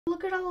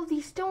Look at all of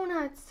these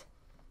donuts.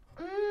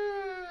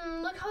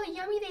 Look how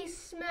yummy they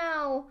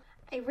smell.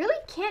 I really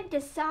can't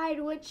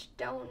decide which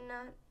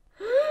donut.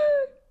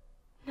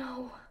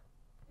 No.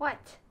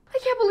 What? I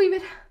can't believe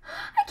it.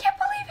 I can't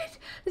believe it.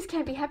 This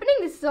can't be happening.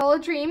 This is all a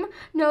dream.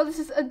 No, this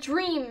is a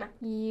dream.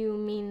 You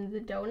mean the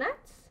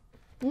donuts?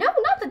 No,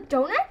 not the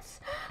donuts.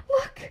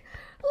 Look,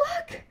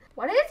 look.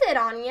 What is it,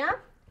 Anya?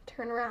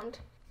 Turn around.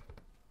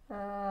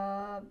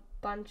 A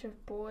bunch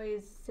of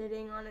boys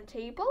sitting on a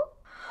table?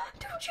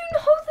 Don't you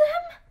know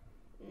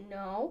them?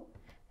 No.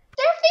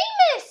 They're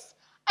famous!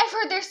 I've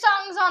heard their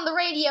songs on the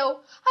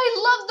radio. I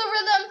love the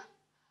rhythm.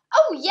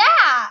 Oh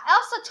yeah,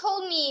 Elsa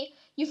told me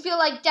you feel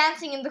like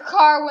dancing in the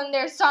car when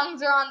their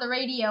songs are on the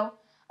radio.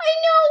 I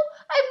know,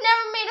 I've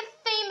never met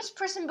a famous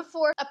person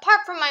before,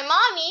 apart from my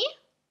mommy.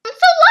 I'm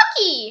so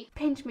lucky!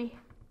 Pinch me.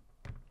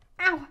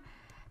 Ow.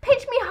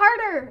 Pinch me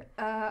harder.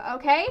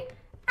 Okay?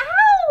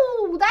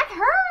 Ow! That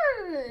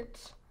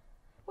hurt!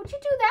 What'd you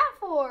do that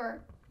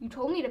for? You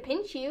told me to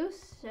pinch you,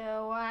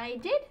 so I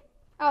did.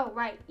 Oh,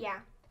 right, yeah.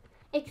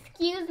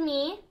 Excuse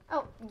me.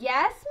 Oh,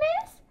 yes,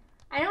 miss?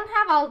 I don't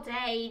have all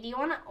day. Do you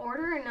want to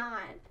order or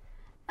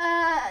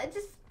not?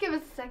 Just give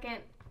us a second.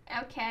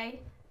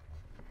 Okay.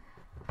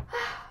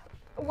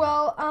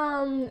 Well,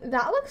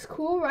 that looks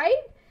cool,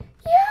 right?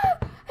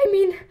 Yeah, I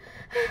mean,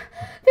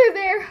 they're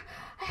there.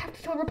 I have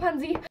to tell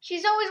Rapunzel.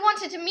 She's always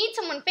wanted to meet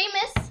someone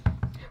famous.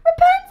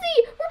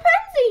 Rapunzel!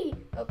 Rapunzel!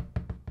 Oh.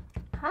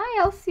 Hi,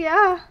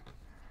 Elsa.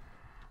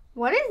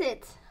 What is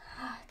it?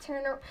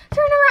 Turn around!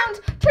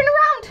 Turn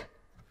around!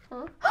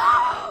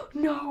 Huh?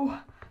 No!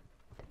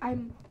 I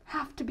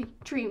have to be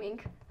dreaming.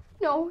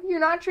 No, you're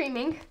not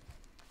dreaming.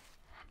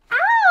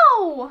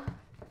 Ow!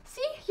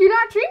 See, you're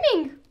not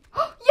dreaming.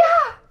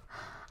 Yeah!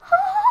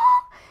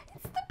 Oh,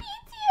 it's the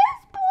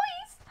BTS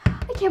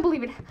boys. I can't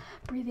believe it.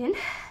 Breathe in,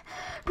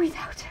 breathe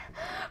out.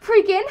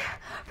 Freak in,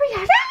 freak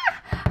out.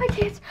 Ah! I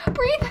can't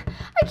breathe.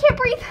 I can't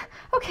breathe.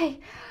 Okay,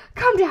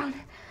 calm down.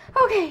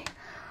 Okay,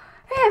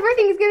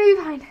 everything's gonna be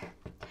fine.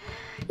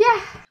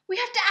 Yeah. We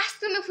have to ask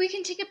them if we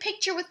can take a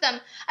picture with them.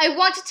 I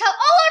want to tell all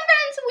our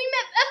friends we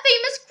met a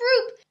famous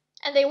group.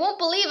 And they won't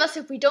believe us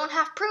if we don't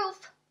have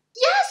proof.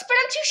 Yes, but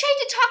I'm too shy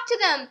to talk to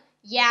them.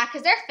 Yeah,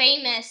 because they're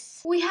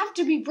famous. We have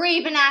to be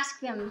brave and ask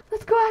them.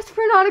 Let's go ask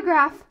for an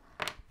autograph.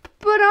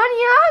 But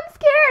Anya, I'm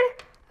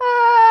scared.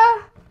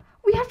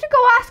 We have to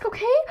go ask,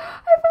 okay?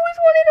 I've always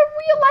wanted a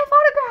real life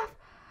autograph.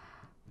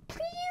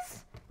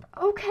 Please?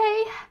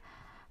 Okay.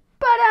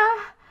 But,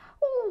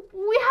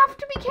 we have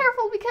to be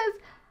careful because,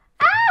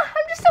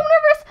 I'm just so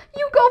nervous.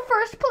 You go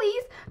first,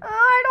 please.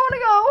 I don't want to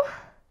go.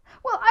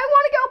 Well, I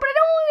want to go, but I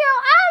don't want to go.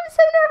 I'm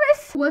so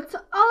nervous. What's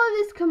all of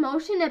this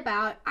commotion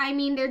about? I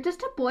mean, they're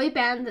just a boy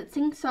band that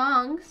sings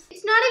songs.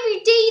 It's not every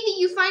day that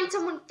you find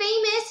someone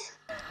famous.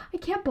 I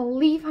can't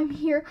believe I'm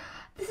here.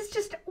 This is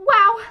just,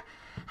 wow.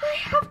 I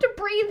have to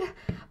breathe,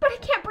 but I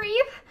can't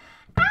breathe.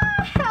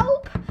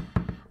 Help.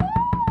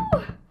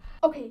 Ooh.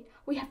 Okay,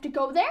 we have to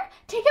go there,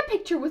 take a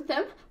picture with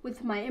them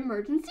with my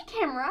emergency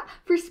camera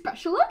for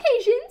special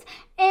occasions,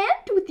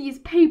 and with these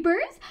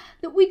papers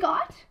that we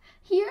got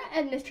here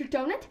at Mr.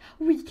 Donut,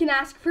 we can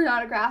ask for an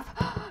autograph.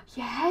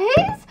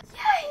 Yes,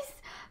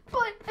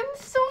 but I'm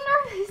so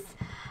nervous.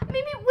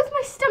 Maybe with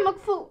my stomach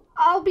full,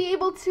 I'll be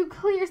able to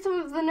clear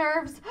some of the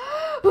nerves.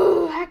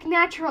 Ooh, act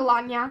natural,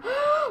 Anya.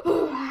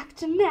 Ooh,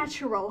 act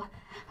natural.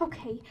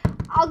 Okay,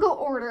 I'll go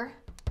order.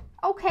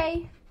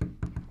 Okay.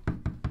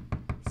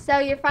 So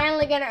you're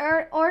finally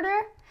gonna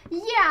order?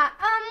 Yeah,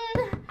 I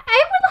would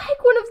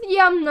like one of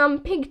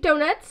the, pink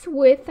donuts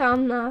with,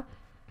 a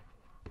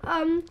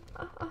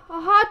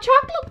hot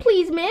chocolate,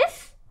 please,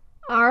 miss.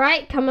 All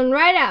right, coming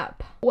right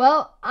up.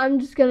 Well, I'm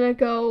just gonna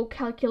go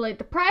calculate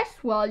the price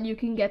while you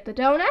can get the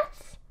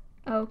donuts.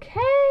 Okay,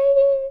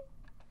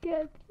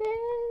 get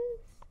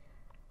this.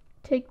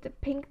 Take the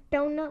pink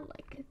donut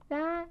like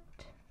that.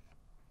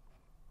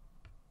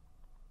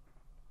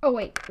 Oh,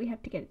 wait, we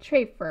have to get a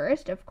tray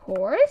first, of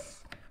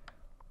course.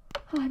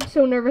 Oh, I'm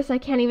so nervous I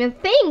can't even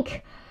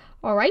think.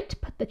 All right,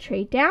 put the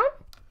tray down.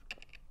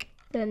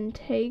 Then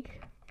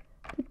take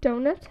the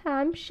donut.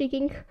 I'm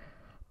shaking.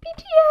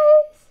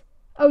 BTS.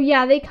 Oh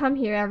yeah, they come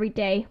here every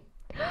day.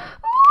 Oh,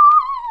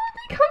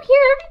 they come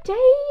here every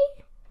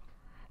day.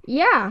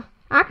 Yeah,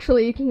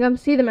 actually, you can come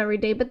see them every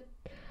day, but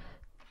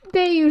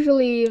they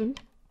usually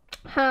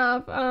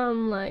have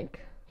like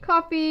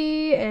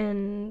coffee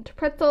and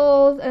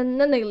pretzels, and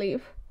then they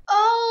leave.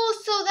 Oh,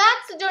 so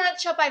that's the donut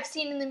shop I've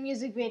seen in the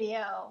music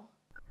video.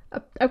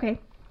 Okay.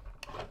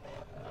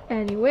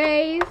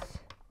 Anyways,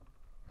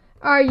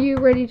 are you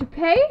ready to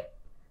pay?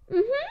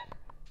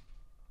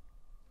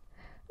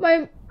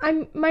 My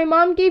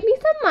mom gave me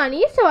some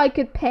money so I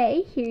could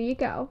pay. Here you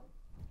go.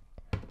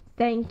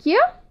 Thank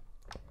you.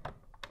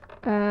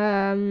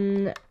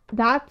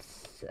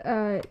 That's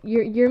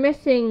you're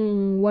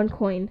missing one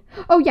coin.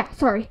 Oh yeah,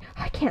 sorry.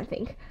 I can't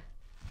think.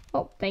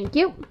 Oh, thank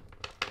you.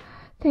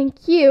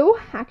 Thank you,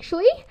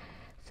 actually.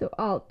 So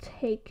I'll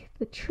take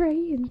the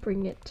tray and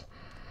bring it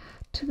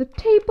to the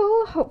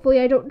table. Hopefully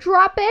I don't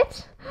drop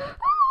it.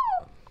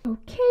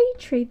 Okay,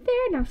 tray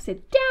there. Now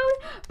sit down.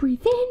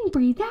 Breathe in,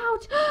 breathe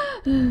out.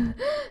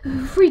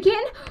 Freak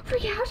in,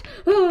 freak out.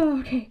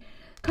 Okay.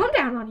 Calm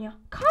down, Anya.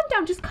 Calm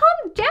down. Just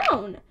calm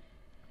down.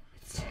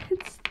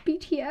 It's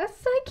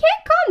BTS. I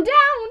can't calm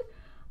down.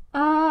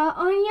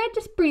 Anya,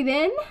 just breathe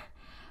in,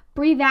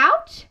 breathe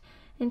out,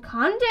 and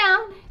calm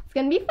down. It's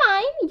gonna be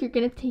fine. You're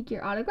gonna take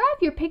your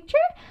autograph, your picture,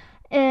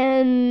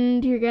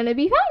 and you're gonna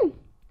be fine.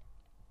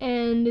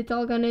 And it's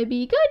all gonna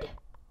be good.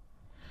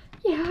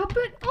 Yeah,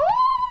 but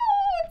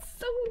it's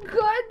so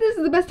good. This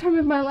is the best time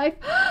of my life.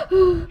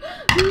 Oh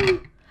no,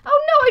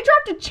 I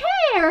dropped a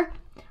chair.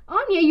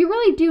 Anya, you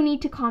really do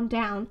need to calm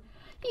down.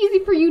 Easy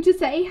for you to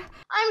say.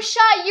 I'm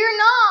shy, you're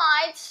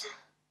not.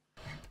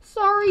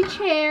 Sorry,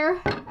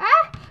 chair.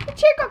 Ah, the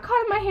chair got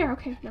caught in my hair.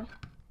 Okay, no.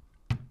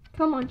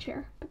 Come on,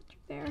 chair. Put you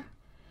there.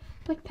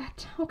 Like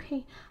that.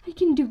 Okay, I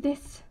can do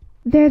this.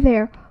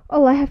 There.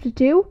 All I have to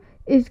do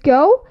is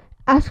go,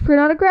 ask for an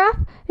autograph,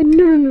 and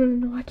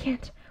no, I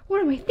can't.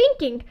 What am I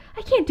thinking?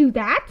 I can't do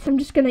that. I'm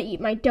just gonna eat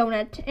my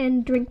donut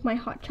and drink my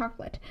hot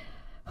chocolate.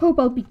 Hope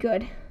I'll be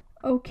good.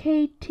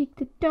 Okay, take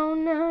the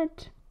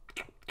donut.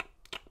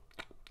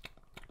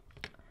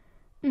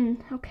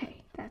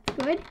 Okay, that's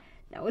good.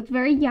 That was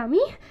very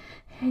yummy.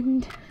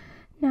 And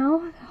now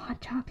the hot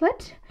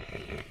chocolate.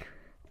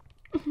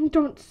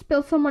 Don't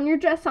spill some on your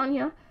dress,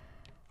 Anya.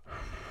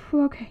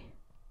 Okay.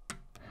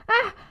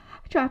 Ah,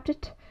 I dropped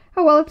it.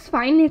 Oh, well, it's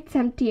fine. It's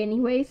empty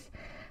anyways.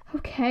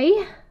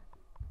 Okay.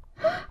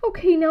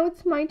 Okay, now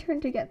it's my turn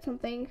to get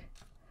something.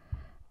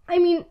 I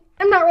mean,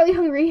 I'm not really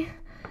hungry.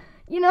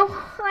 You know,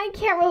 I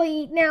can't really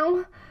eat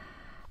now.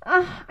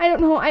 I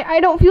don't know. I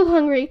don't feel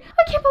hungry.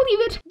 I can't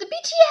believe it. The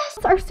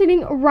BTS are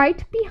sitting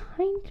right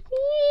behind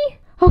me.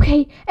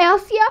 Okay,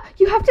 Elsa,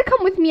 you have to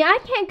come with me. I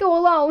can't go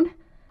alone.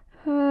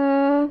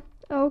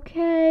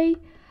 Okay.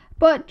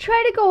 But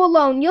try to go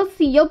alone. You'll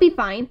see. You'll be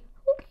fine.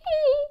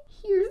 Okay.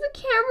 Here's the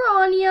camera,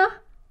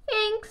 Anya.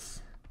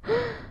 Thanks.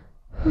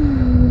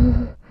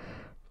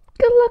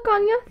 Good luck,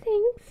 Anya.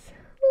 Thanks.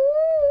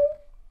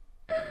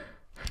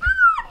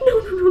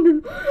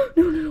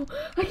 No.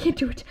 I can't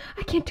do it.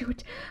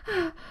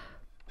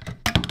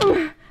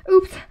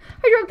 Oops.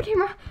 I dropped the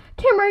camera.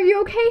 Camera, are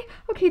you okay?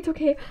 Okay, it's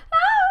okay.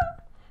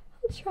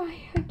 Let's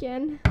try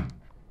again.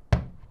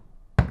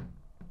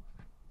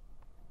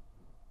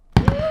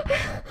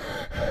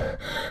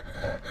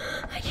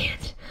 I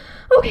can't.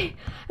 Okay,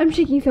 I'm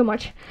shaking so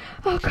much.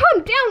 Oh,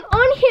 calm down,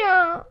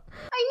 Anya.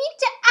 I need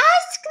to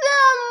ask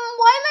them.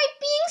 Why am I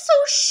being so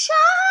shy?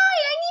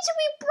 I need to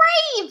be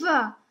brave.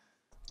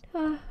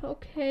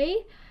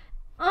 Okay.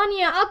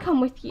 Anya, I'll come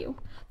with you.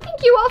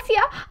 Thank you, Elsa.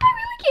 I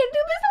really can't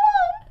do this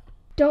alone.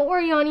 Don't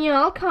worry, Anya.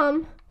 I'll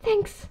come.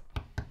 Thanks.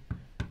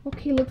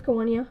 Okay, let's go,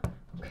 Anya.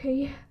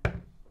 Okay.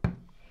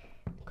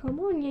 Come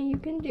on, Anya. You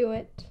can do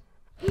it.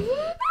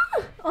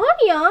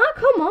 Anya,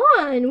 come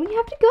on. We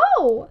have to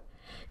go.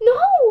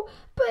 No,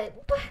 but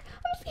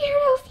I'm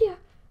scared, Elsa.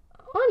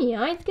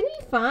 Anya, it's gonna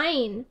be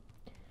fine.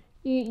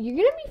 You're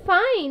gonna be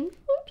fine.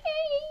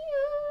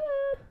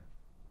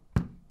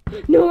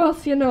 Okay. No,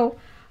 Elsa, no.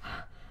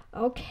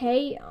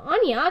 Okay,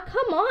 Anya,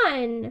 come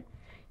on.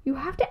 You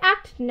have to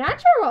act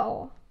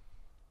natural.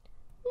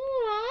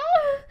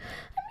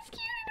 I'm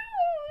scared.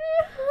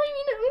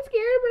 I'm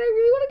scared, but I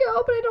really want to go,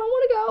 but I don't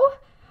want to go.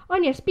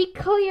 Anya, speak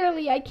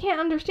clearly. I can't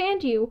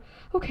understand you.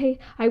 Okay,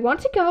 I want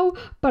to go,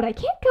 but I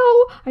can't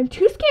go. I'm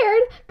too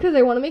scared because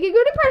I want to make a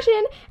good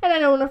impression, and I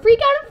don't want to freak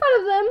out in front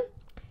of them.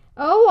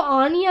 Oh,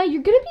 Anya,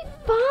 you're going to be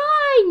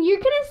fine. You're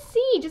going to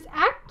see. Just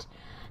act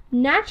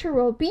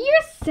natural. Be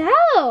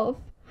yourself.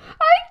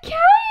 I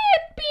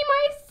can't be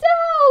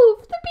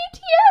myself. The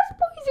BTS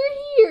boys are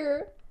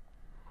here.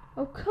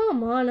 Oh,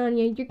 come on,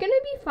 Anya. You're going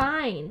to be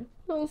fine.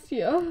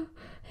 Elsa,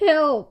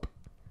 help.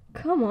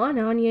 Come on,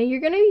 Anya. You're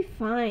going to be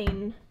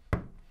fine.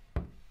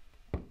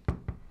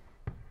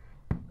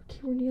 Okay,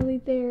 we're nearly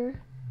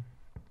there.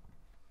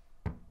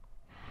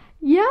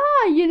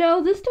 Yeah, you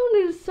know, this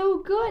donut is so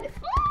good.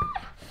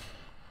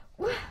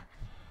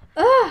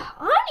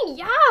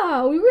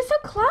 Anya, we were so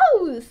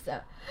close. Yeah,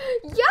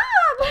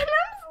 but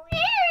I'm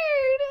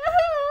scared. I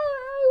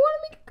want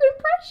to make a good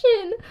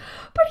impression,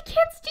 but I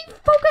can't stay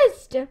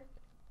focused.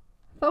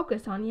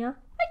 Focus, Anya.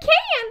 I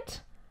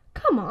can't.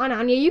 Come on,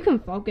 Anya, you can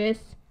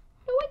focus.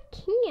 No, I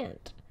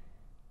can't.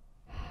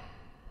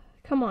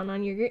 Come on,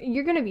 Anya,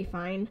 you're gonna be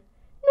fine.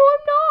 No,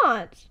 I'm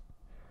not.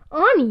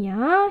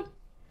 Anya.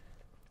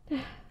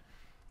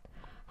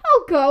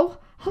 I'll go.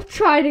 I'll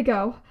try to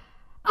go.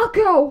 I'll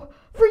go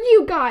for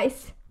you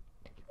guys.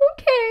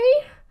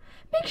 Okay.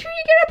 Make sure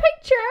you get a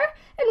picture.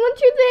 And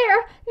once you're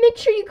there, make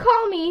sure you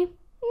call me.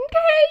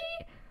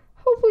 Okay?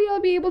 Hopefully I'll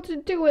be able to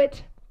do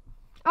it.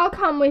 I'll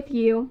come with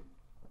you.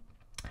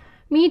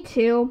 Me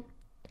too.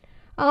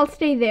 I'll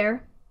stay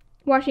there,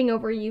 watching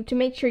over you to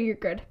make sure you're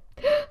good.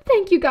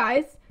 Thank you,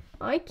 guys.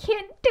 I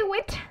can't do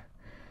it.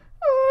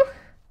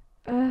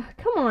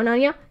 Come on,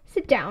 Anya.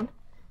 Sit down.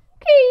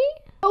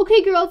 Okay.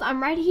 Okay, girls,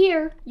 I'm right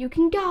here. You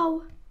can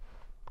go.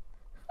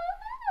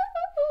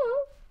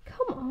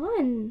 Come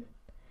on.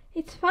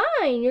 It's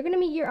fine. You're gonna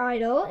meet your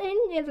idol,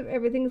 and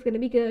everything's gonna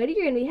be good.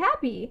 You're gonna be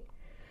happy.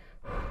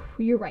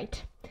 You're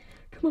right.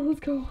 Come on, let's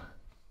go.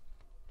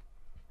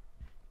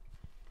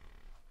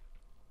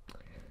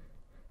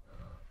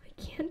 I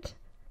can't.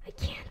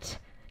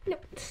 No,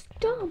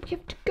 stop. You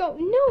have to go.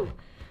 No.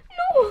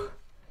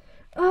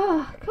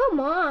 Come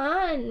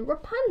on,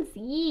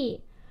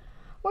 Rapunzel.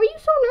 Why are you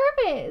so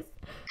nervous?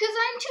 Because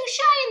I'm too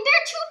shy and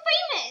they're too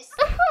famous.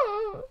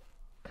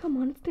 Come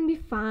on, it's gonna be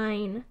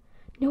fine.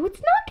 No, it's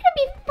not gonna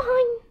be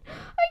fine.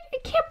 I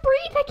can't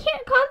breathe. I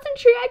can't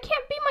concentrate. I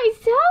can't be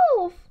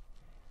myself.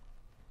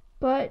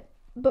 But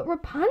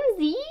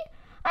Rapunzel,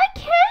 I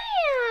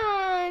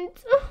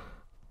can't.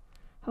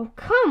 Oh,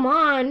 come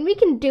on. We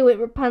can do it,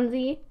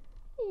 Rapunzel.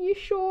 You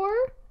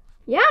sure?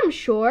 Yeah, I'm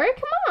sure.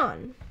 Come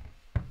on.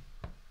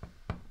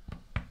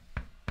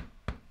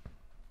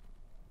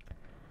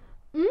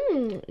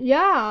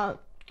 Yeah.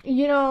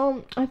 You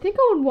know, I think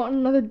I would want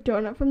another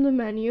donut from the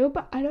menu,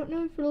 but I don't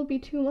know if it'll be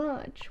too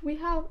much. We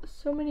have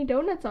so many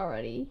donuts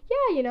already.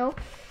 Yeah, you know.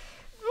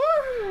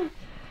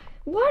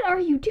 What are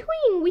you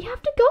doing? We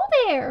have to go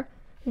there.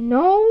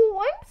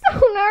 No, I'm so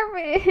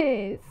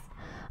nervous.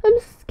 I'm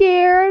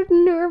scared,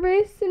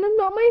 nervous, and I'm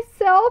not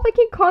myself. I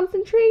can't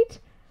concentrate.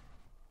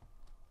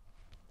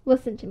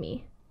 Listen to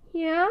me.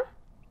 Yeah?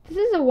 This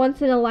is a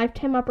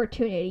once-in-a-lifetime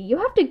opportunity. You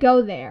have to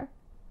go there.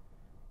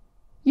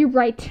 You're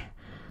right.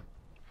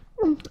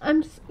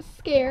 I'm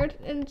scared,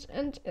 and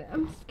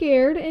I'm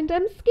scared, and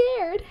I'm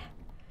scared.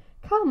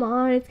 Come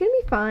on, it's gonna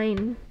be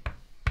fine.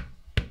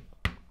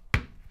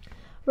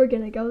 We're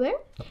gonna go there,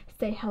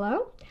 say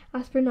hello,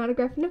 ask for an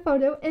autograph and a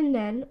photo, and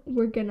then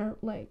we're gonna,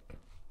 like,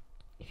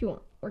 if you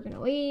want, we're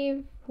gonna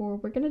leave, or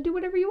we're gonna do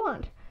whatever you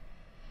want.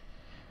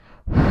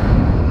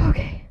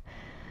 Okay,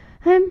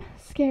 I'm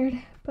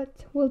scared,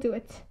 but we'll do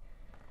it.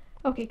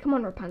 Okay, come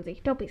on, Rapunzel,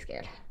 don't be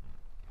scared.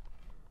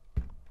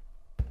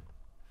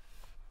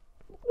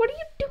 What are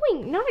you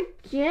doing? Not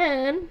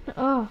again.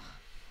 Oh.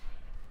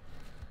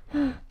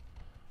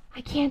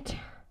 I can't.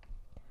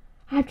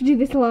 I have to do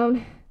this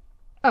alone.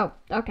 Oh,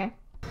 okay.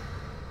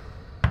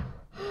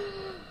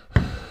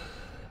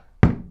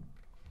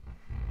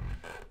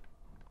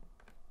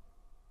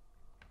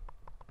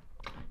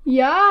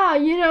 Yeah,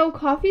 you know,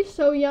 coffee's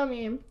so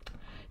yummy.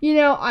 You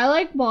know, I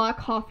like black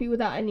coffee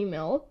without any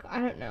milk. I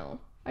don't know.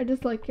 I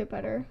just like it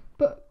better.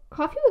 But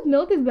coffee with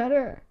milk is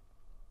better.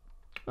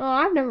 Oh,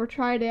 I've never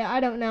tried it. I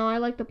don't know. I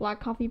like the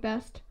black coffee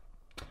best.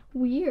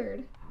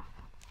 Weird.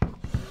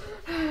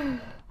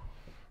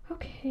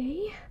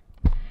 Okay.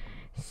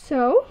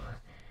 So,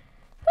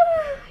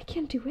 I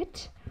can't do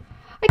it.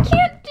 I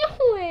can't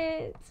do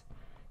it.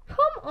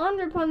 Come on,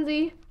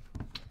 Rapunzel.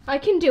 I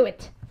can do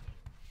it.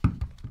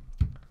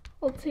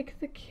 I'll take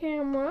the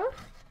camera.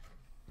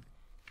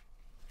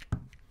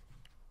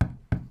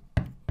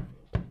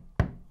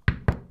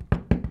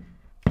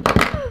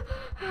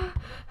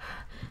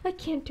 I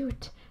can't do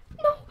it.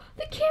 No,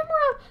 the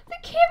camera! The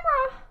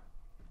camera!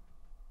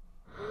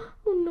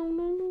 Oh, no,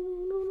 no,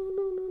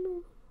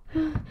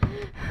 no.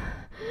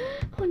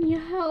 Anya,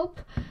 help.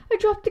 I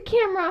dropped the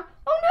camera.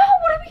 Oh, no,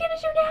 what are we going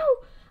to do now?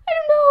 I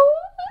don't know.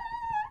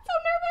 I'm so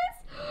nervous.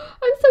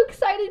 I'm so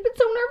excited, but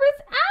so nervous.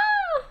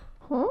 Ah!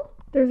 Huh?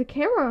 There's a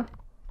camera.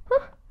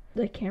 Huh?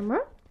 The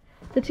camera?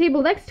 The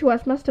table next to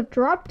us must have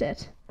dropped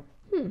it.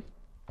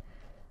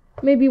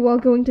 Maybe while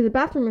going to the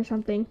bathroom or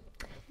something.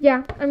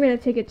 Yeah, I'm going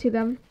to take it to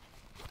them.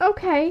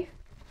 Okay.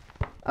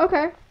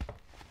 Okay.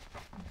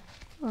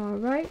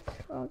 Alright,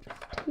 I'll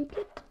just take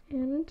it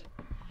and...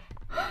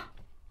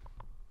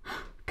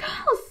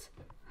 Girls!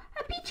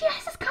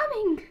 BTS is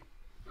coming!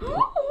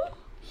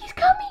 He's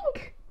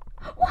coming!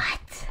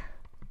 What?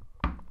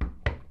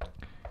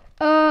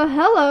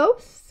 Hello.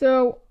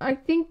 So, I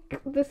think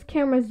this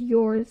camera's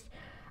yours.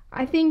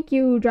 I think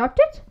you dropped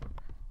it?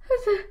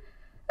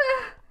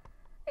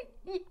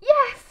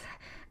 Yes.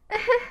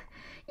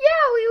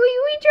 Yeah,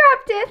 we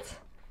dropped it.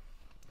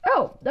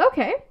 Oh,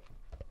 okay.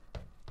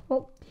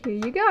 Well, here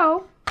you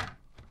go.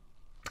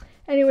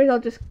 Anyways, I'll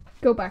just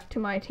go back to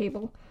my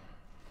table.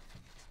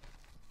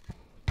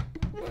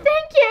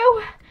 Thank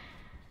you.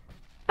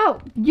 Oh,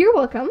 you're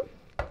welcome.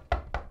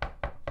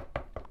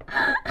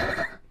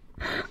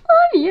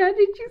 Anya,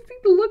 did you see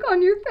the look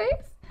on your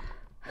face?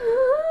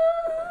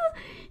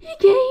 He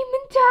came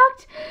and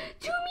talked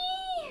to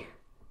me.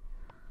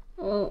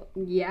 Well,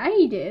 yeah,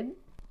 he did.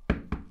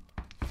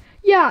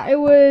 Yeah, it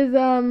was,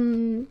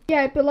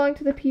 yeah, it belonged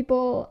to the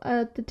people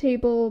at the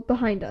table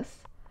behind us.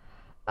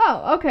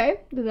 Oh, okay.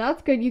 Then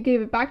that's good. You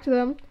gave it back to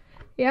them.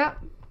 Yeah.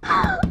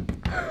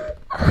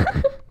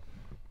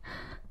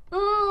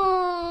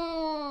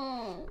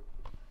 Oh,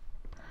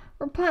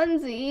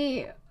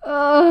 Rapunzel.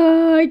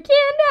 I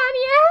can't,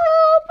 Anya,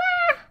 help.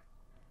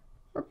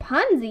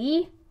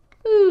 Rapunzel?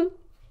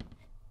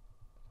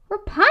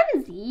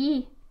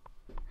 Rapunzel?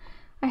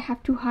 I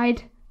have to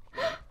hide.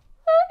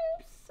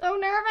 I'm so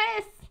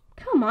nervous.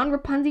 Come on,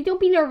 Rapunzel, don't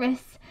be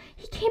nervous.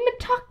 He came and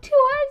talked to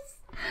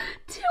us.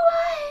 To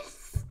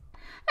us.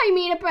 I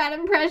made a bad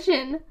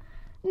impression.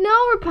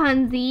 No,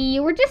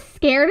 Rapunzel, we're just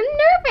scared and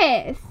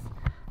nervous.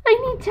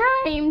 I need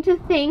time to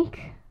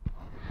think.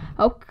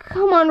 Oh,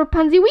 come on,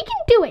 Rapunzel, we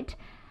can do it.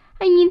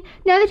 I mean,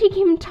 now that he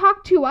came and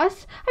talked to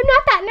us, I'm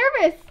not that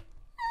nervous.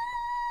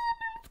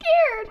 I'm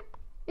scared.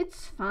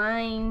 It's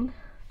fine.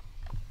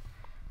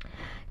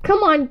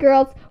 Come on,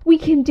 girls, we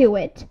can do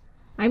it.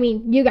 I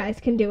mean, you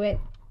guys can do it.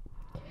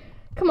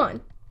 Come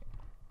on.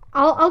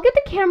 I'll get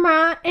the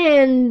camera,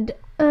 and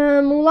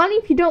Mulani,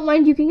 if you don't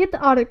mind, you can get the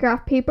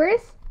autograph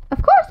papers.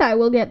 Of course I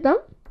will get them.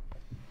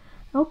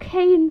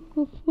 Okay, and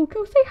we'll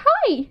go say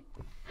hi.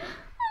 I'm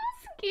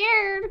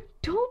scared.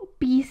 Don't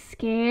be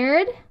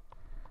scared.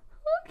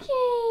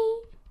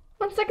 Okay.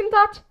 On second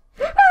thought,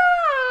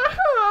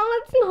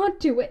 let's not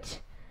do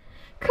it.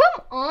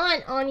 Come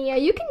on, Anya,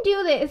 you can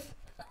do this.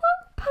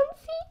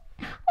 Pansy,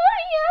 Anya.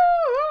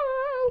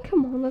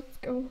 Come on, let's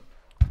go.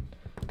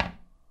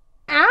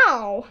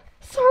 Ow.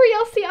 Sorry,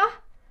 Elsa.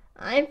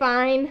 I'm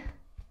fine.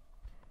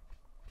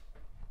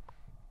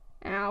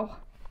 Ow.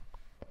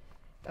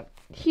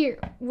 Here,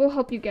 we'll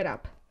help you get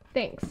up.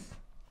 Thanks.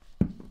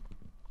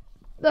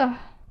 Ugh.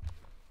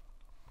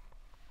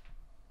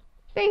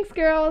 Thanks,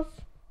 girls.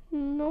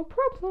 No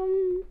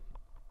problem.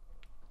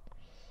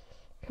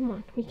 Come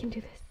on, we can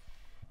do this.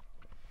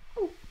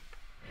 Oh.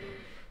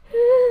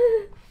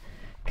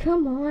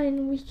 Come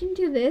on, we can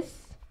do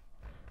this.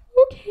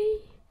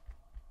 Okay.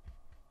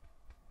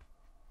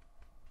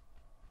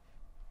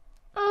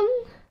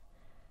 What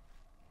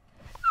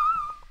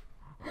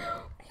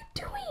are you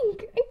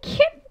doing? I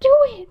can't do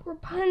it,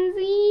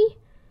 Rapunzel.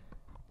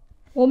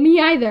 Well, me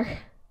either.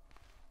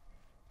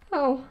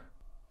 Oh.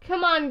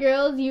 Come on,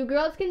 girls. You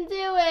girls can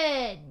do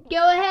it.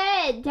 Go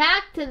ahead.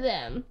 Talk to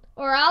them.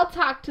 Or I'll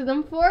talk to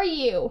them for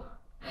you.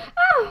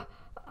 Oh,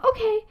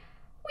 okay.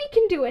 We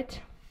can do it.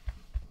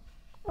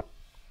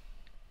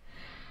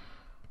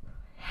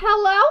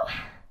 Hello?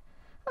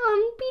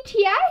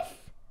 BTS?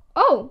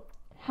 Oh,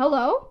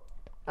 hello.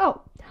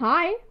 Oh,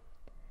 hi.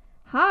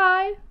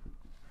 Hi.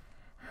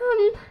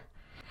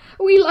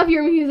 We love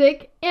your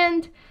music.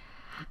 And,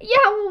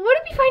 yeah, would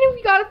it be fine if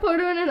we got a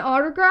photo and an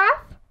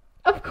autograph?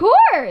 Of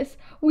course!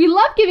 We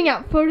love giving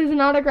out photos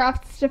and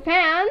autographs to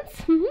fans.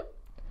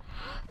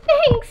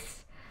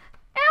 Thanks!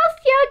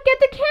 Elsa, get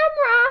the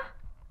camera!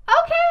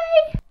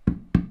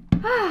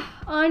 Okay!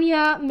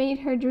 Anya made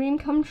her dream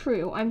come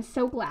true. I'm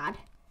so glad.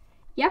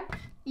 Yep,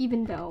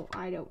 even though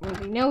I don't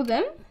really know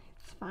them.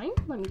 It's fine.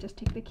 Let me just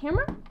take the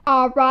camera.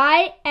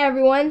 Alright,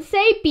 everyone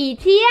say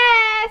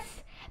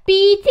BTS!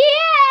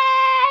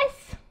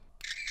 BTS!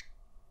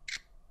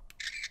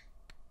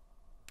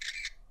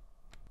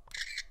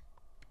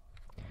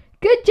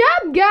 Good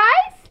job,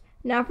 guys!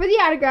 Now for the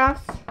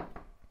autographs.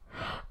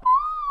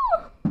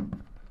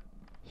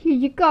 Here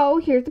you go.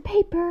 Here's the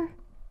paper.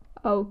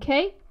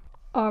 Okay.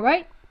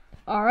 Alright.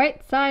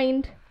 Alright,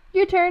 signed.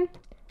 Your turn.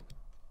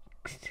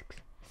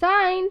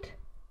 Signed.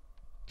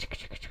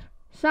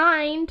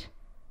 Signed.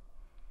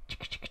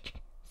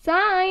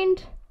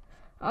 Signed.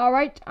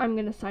 Alright, I'm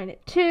gonna sign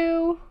it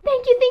too.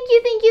 Thank you, thank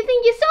you, thank you,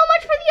 thank you so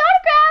much for the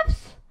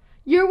autographs!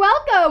 You're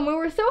welcome. We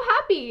were so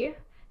happy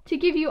to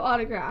give you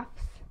autographs.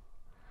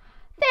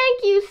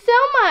 Thank you so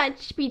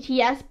much,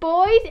 BTS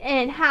boys,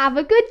 and have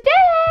a good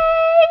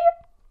day!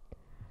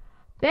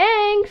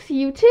 Thanks,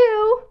 you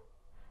too.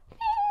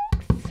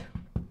 Thanks.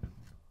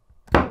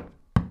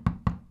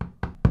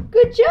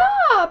 Good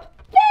job!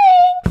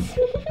 Thanks!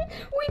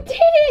 We did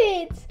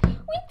it!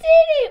 We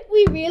did it!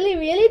 We really,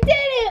 really did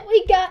it!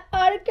 We got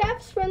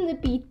autographs from the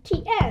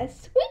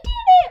BTS. We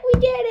did it! We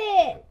did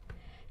it!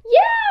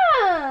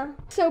 Yeah!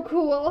 So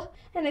cool.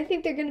 And I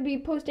think they're going to be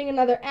posting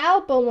another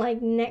album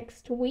like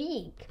next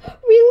week.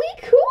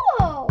 Really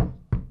cool!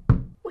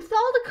 With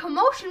all the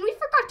commotion, we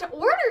forgot to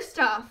order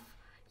stuff.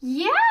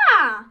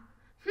 Yeah!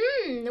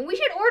 We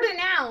should order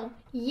now.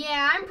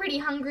 Yeah, I'm pretty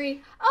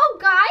hungry. Oh,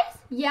 guys,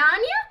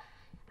 Yanya?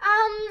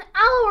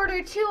 I'll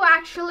order too,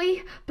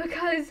 actually,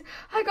 because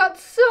I got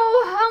so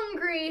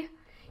hungry.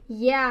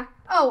 Yeah.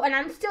 Oh, and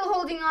I'm still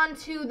holding on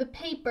to the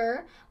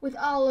paper with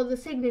all of the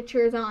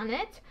signatures on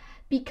it,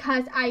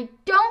 because I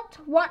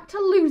don't want to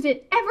lose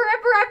it. Ever,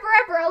 ever, ever,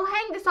 ever. I'll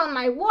hang this on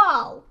my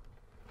wall.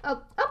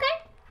 Oh,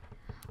 okay.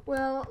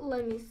 Well,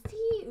 let me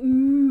see.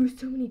 Ooh,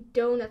 so many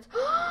donuts.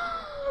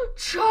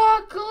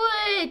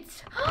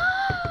 Chocolate!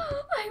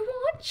 I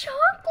want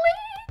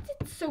chocolate.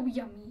 It's so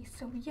yummy,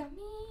 so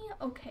yummy.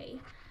 Okay.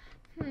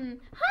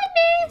 Hi,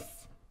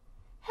 miss.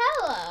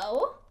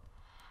 Hello.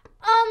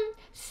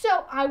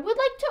 So I would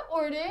like to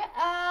order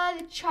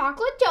the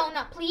chocolate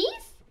donut,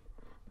 please.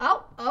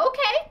 Oh,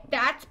 okay.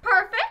 That's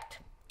perfect.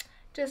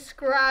 Just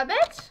grab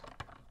it.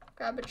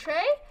 Grab a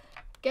tray.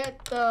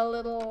 Get the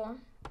little,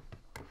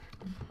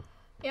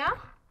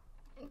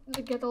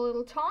 get the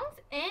little tongs,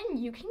 and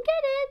you can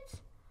get it.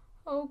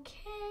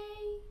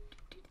 Okay.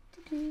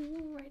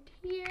 Right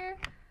here.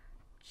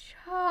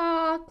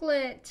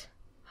 Chocolate.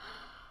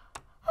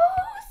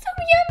 Oh, so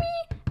yummy.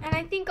 And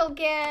I think I'll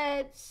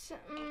get,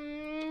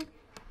 hey,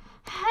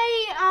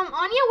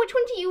 Anya, which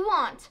one do you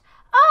want?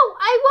 Oh,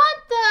 I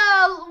want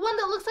the one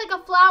that looks like a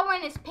flower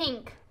and is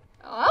pink.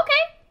 Oh,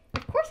 okay.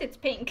 Of course it's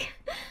pink.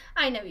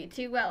 I know you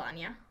too well,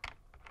 Anya.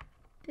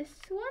 this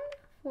one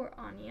for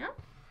Anya.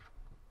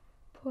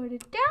 Put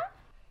it down.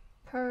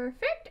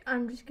 Perfect.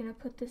 I'm just gonna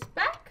put this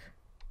back.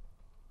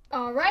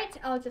 All right,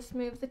 I'll just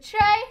move the tray.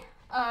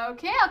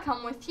 Okay, I'll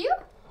come with you.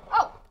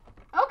 Oh,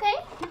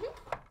 okay.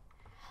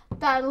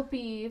 That'll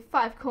be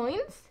 5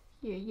 coins.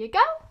 Here you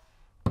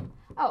go.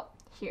 Oh,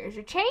 here's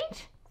your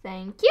change.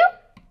 Thank you.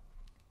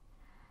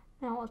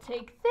 Now I'll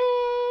take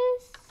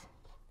this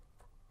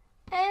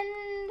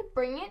and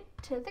bring it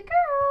to the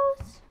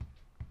girls.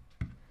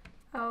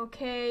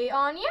 Okay,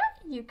 Anya,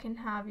 you can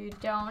have your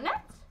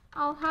donuts.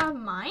 I'll have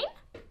mine.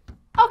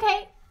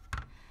 Okay.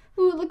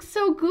 Ooh, it looks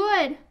so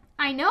good.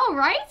 I know,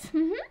 right?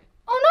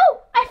 Oh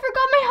no, I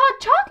forgot my hot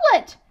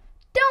chocolate.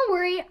 Don't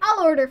worry,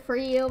 I'll order for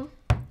you.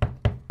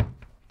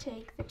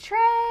 Take the tray.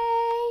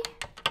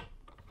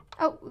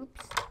 Oh,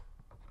 oops.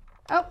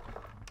 Oh,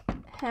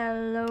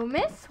 hello,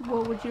 miss.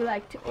 What would you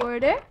like to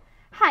order?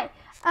 Hi.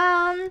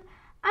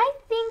 I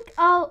think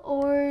I'll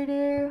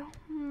order,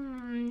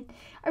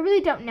 I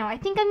really don't know. I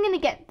think I'm gonna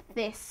get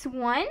this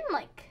one,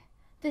 like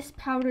this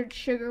powdered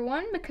sugar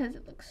one, because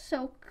it looks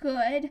so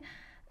good.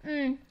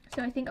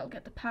 So I think I'll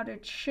get the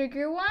powdered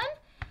sugar one.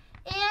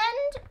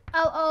 And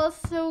I'll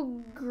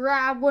also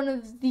grab one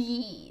of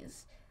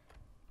these,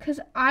 because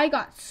I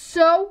got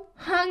so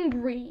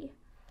hungry.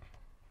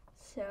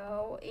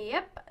 So,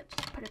 yep,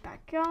 just put it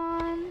back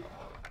on.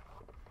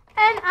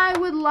 And I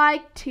would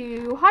like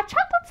 2 hot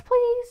chocolates,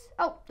 please.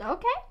 Oh,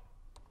 okay.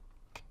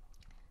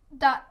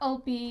 That'll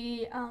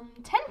be 10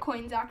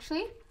 coins,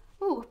 actually.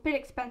 Ooh, a bit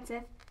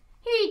expensive.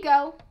 Here you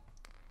go.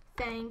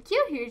 Thank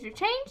you. Here's your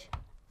change.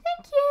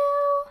 Thank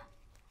you.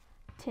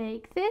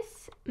 Take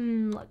this.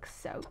 Looks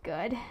so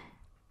good.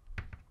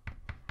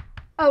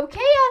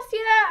 Okay, Elsa,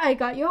 I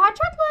got your hot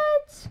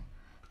chocolates.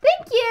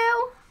 Thank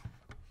you.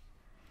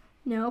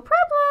 No problem.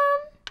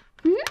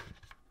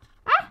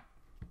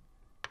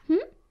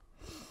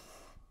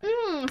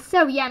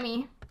 So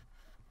yummy.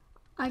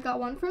 I got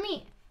one for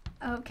me.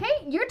 Okay,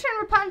 your turn,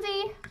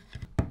 Rapunzel.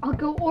 I'll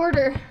go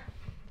order.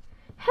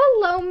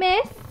 Hello,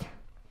 miss.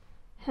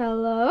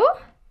 Hello?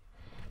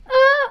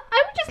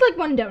 I would just like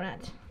 1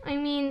 donut. I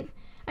mean,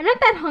 I'm not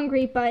that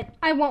hungry, but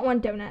I want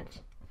 1 donut.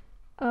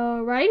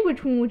 All right,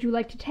 which one would you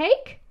like to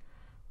take?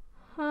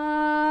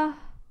 I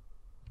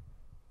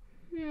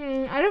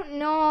don't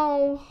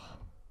know.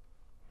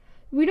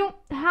 We don't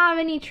have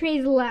any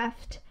trays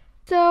left.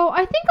 So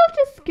I think I'll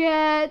just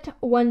get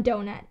 1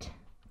 donut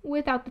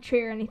without the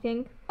tray or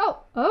anything.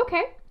 Oh,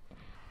 okay.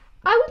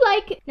 I would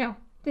like, no,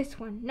 this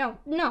one. No,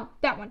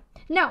 that one.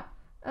 No,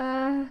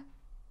 that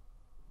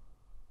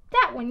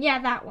one. Yeah,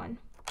 that one.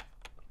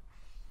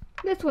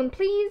 This one,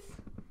 please.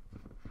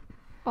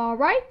 All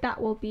right,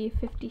 that will be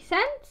 50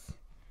 cents.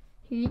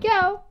 Here you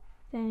go.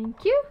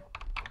 Thank you.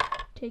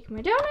 Take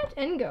my donut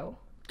and go.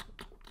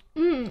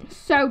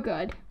 So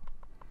good.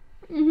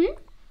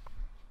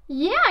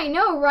 Yeah, I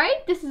know,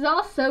 right? This is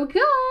all so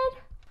good.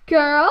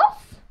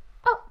 Girls?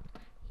 Oh,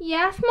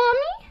 yes,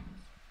 Mommy?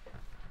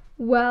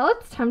 Well,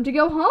 it's time to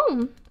go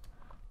home.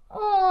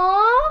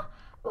 Aww,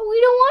 but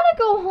we don't want to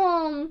go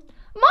home.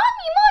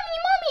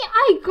 Mommy,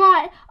 I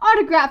got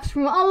autographs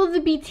from all of the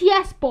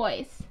BTS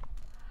boys.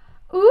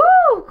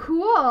 Ooh,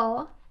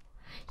 cool.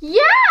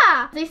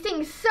 Yeah, they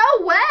sing so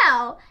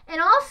well,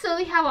 and also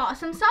they have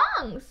awesome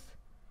songs.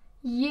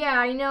 Yeah,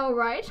 I know,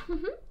 right?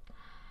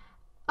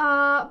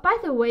 By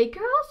the way,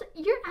 girls,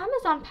 your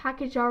Amazon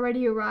package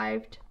already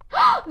arrived.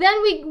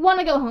 Then we want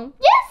to go home.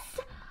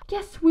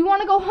 Yes, we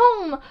want to go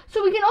home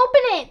so we can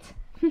open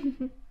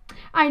it.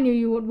 I knew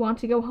you would want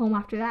to go home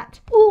after that.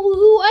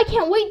 Ooh, I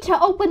can't wait to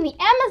open the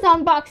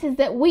Amazon boxes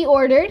that we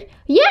ordered.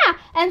 Yeah,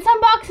 and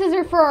some boxes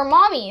are for our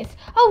mommies.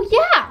 Oh,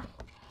 yeah.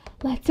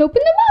 Let's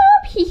open them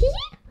up.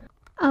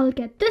 I'll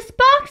get this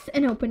box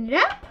and open it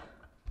up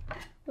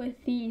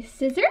with these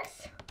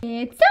scissors.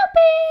 It's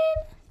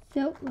open.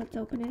 So let's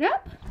open it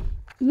up.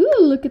 Ooh,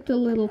 look at the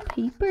little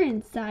paper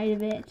inside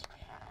of it.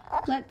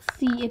 Let's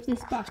see if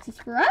this box is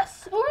for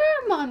us or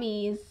our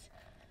mommies.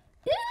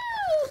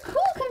 Ooh,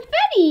 cool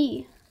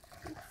confetti.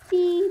 Let's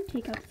see,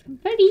 take out this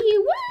confetti.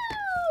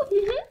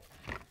 Woo!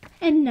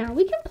 And now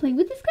we can play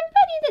with this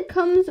confetti that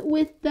comes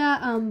with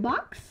the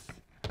box.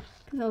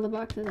 Because all the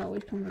boxes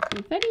always come with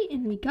confetti.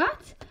 And we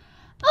got,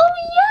 oh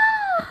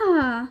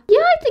yeah!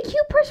 Yeah, it's a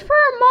cute purse for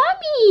our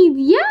mommies.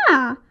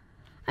 Yeah.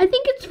 I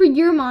think it's for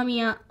your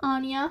mommy,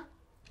 Anya.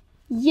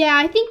 Yeah,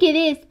 I think it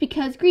is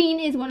because green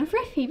is one of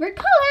her favorite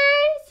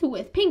colors,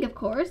 with pink, of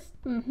course.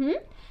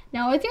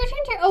 Now it's your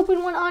turn to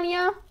open one,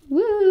 Anya.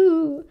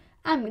 Woo!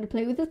 I'm gonna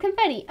play with this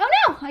confetti. Oh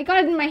no, I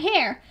got it in my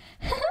hair.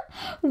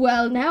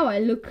 Well, now I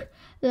look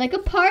like a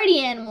party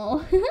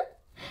animal.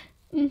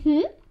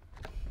 Okay,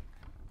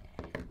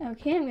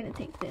 I'm gonna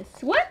take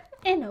this one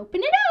and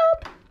open it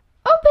up.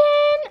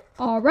 Open!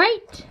 All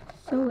right,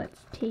 so let's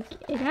take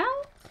it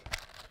out.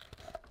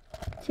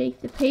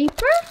 Take the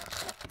paper,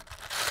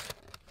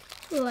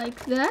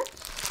 like that,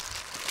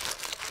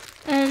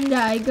 and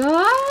I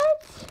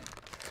got,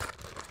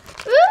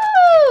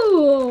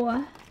 ooh,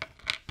 another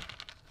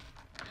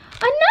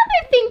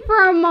thing for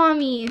our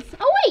mommies.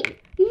 Oh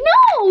wait,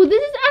 no,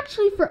 this is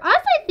actually for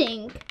us, I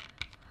think.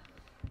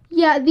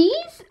 Yeah,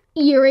 these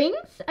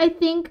earrings, I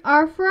think,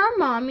 are for our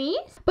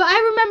mommies. But I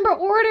remember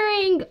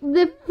ordering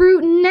the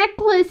fruit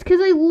necklace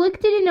because I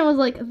looked at it and I was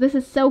like, this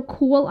is so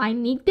cool. I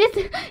need this.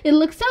 It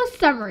looks so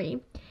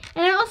summery.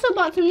 And I also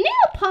bought some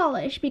nail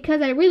polish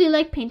because I really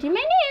like painting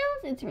my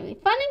nails. It's really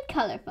fun and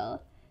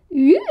colorful.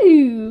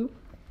 Ooh.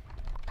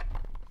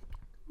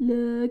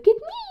 Look at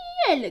me.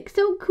 I look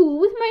so cool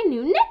with my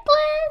new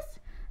necklace.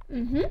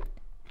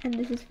 And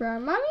this is for our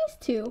mommies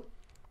too.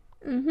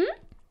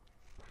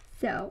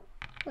 So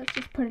let's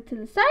just put it to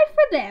the side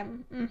for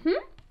them.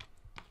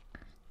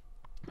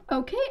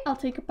 Okay, I'll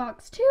take a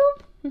box too.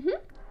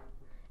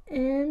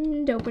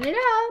 And open it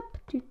up.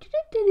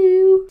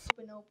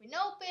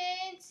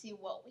 Open. See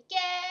what we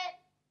get.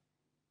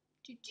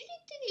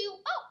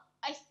 Oh,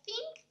 I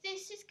think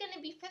this is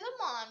gonna be for the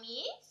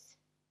mommies.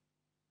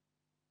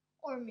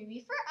 Or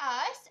maybe for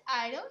us.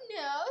 I don't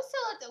know. So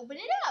let's open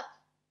it up.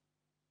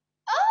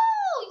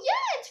 Oh,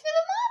 yeah, it's for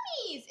the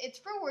mommies. It's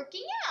for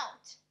working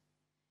out.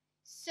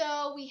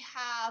 So we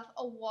have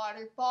a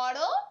water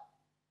bottle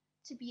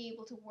to be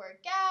able to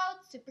work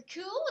out. Super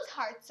cool with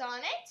hearts on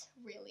it.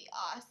 Really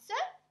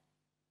awesome.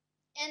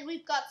 And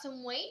we've got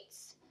some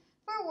weights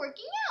for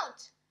working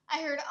out.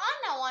 I heard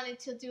Anna wanted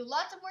to do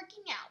lots of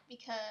working out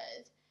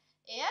because,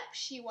 yep,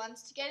 she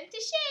wants to get into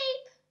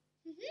shape.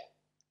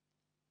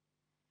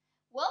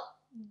 Well,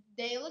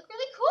 they look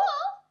really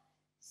cool.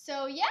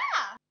 So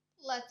yeah,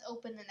 let's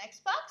open the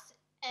next box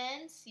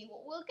and see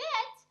what we'll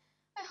get.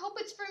 I hope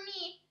it's for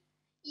me.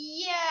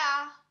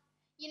 Yeah,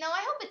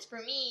 I hope it's for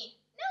me.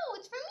 No,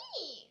 it's for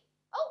me.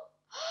 Oh,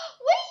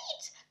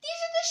 wait!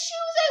 These are the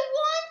shoes I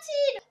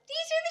wanted!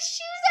 These are the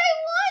shoes I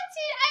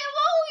wanted! I have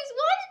always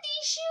wanted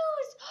these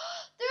shoes!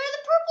 They're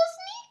the purple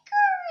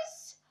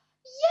sneakers!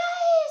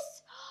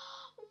 Yes!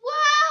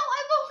 Wow,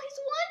 I've always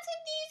wanted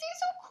these!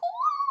 They're so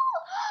cool!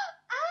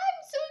 I'm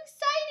so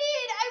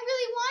excited! I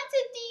really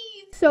wanted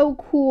these! So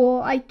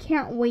cool. I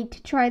can't wait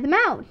to try them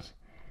out.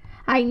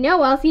 I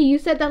know, Elsie, you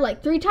said that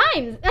like 3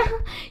 times.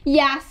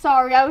 Yeah,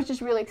 sorry. I was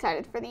just really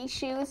excited for these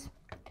shoes.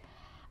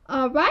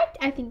 All right,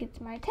 I think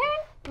it's my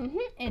turn.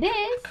 It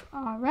is.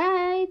 All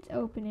right,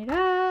 open it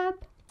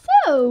up.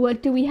 So,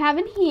 what do we have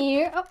in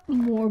here? Oh,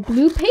 more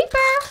blue paper.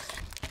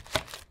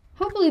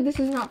 Hopefully this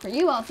is not for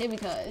you, Elsie,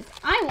 because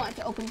I want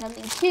to open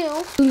something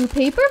too. Blue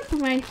paper for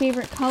my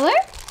favorite color.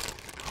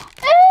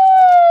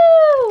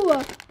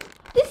 Oh!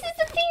 This is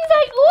the things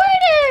I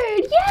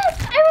ordered!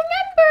 Yes, I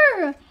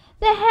remember!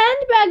 The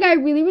handbag I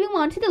really, really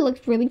wanted. It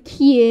looks really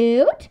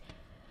cute.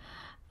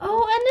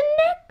 Oh, and the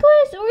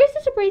necklace. Or is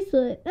this a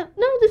bracelet?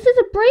 No, this is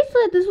a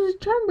bracelet. This was a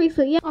charm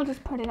bracelet. Yeah, I'll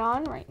just put it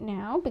on right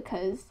now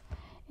because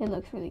it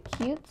looks really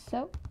cute.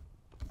 So,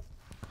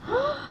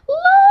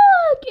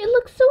 look! It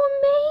looks so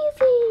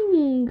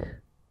amazing.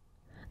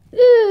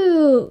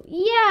 Ooh,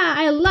 yeah,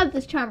 I love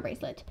this charm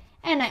bracelet.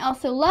 And I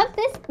also love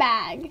this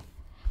bag.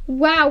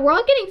 Wow, we're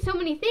all getting so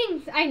many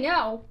things. I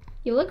know.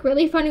 You look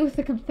really funny with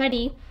the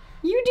confetti.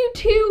 You do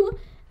too.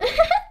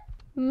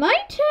 My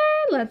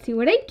turn. Let's see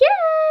what I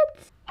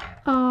get.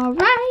 All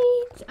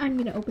right. I'm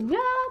going to open it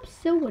up.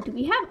 So what do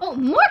we have? Oh,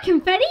 more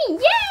confetti.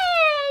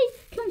 Yay!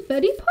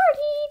 Confetti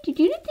party.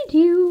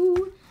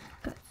 Do.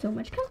 Got so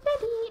much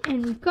confetti.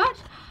 And we've got...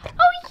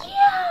 Oh,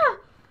 yeah.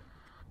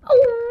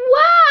 Oh,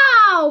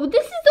 wow.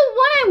 This is the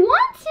one I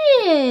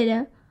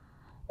wanted.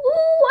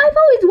 Ooh, I've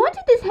always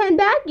wanted this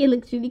handbag. It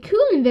looks really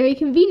cool and very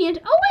convenient.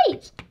 Oh,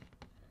 wait.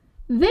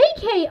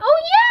 Vacay. Oh,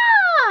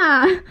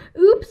 yeah.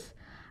 Oops.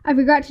 I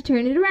forgot to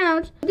turn it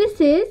around. This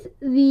is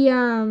the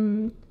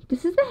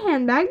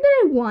handbag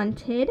that I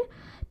wanted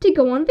to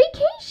go on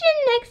vacation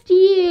next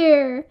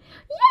year.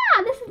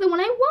 Yeah, this is the one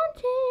I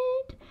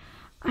wanted.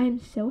 I'm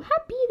so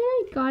happy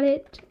that I got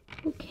it.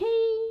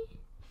 Okay.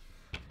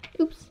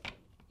 Oops.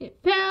 It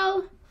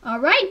fell. All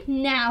right,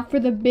 now for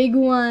the big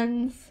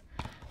ones.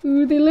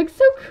 Ooh, they look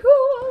so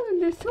cool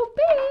and they're so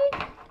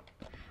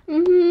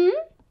big.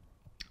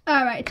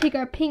 All right, take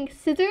our pink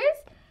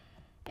scissors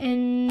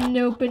and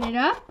open it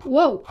up.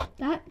 Whoa,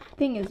 that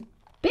thing is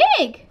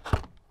big.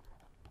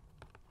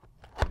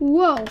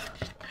 Whoa.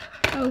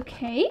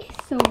 Okay,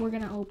 so we're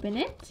gonna open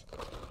it.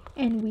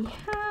 And we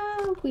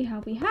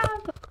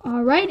have.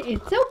 All right,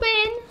 it's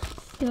open.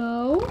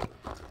 So,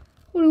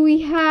 what do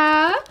we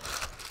have?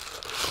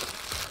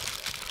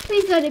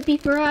 Please let it be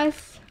for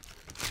us.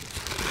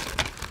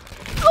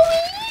 Oh,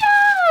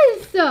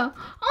 yes!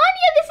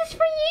 Anya, this is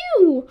for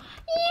you.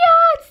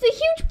 Yeah, it's the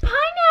huge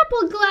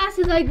pineapple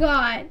glasses I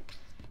got.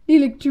 They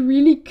looked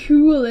really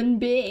cool and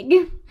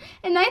big.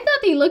 And I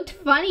thought they looked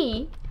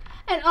funny.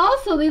 And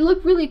also, they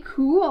look really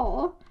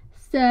cool.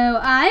 So,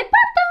 I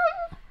bought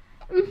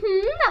them.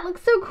 That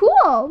looks so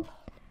cool.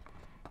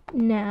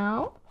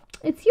 Now,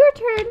 it's your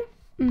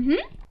turn.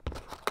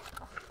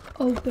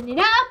 Open it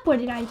up. What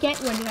did I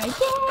get?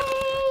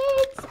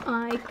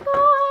 I got...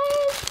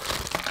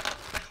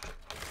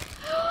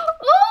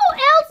 Oh,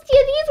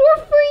 Elsie, these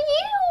were for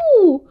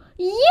you.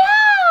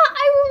 Yeah,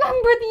 I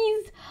remember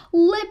these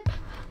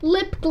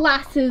lip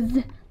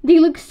glasses. They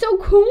look so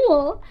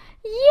cool.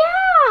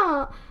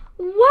 Yeah.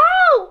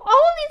 Wow,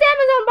 all of these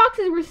Amazon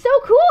boxes were so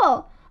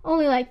cool.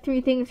 Only like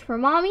 3 things for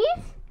the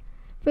mommies,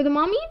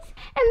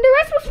 and the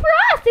rest was for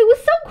us. It was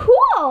so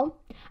cool.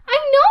 I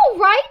know,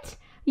 right?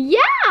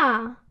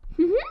 Yeah.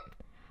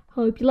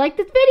 Hope you liked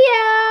this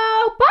video.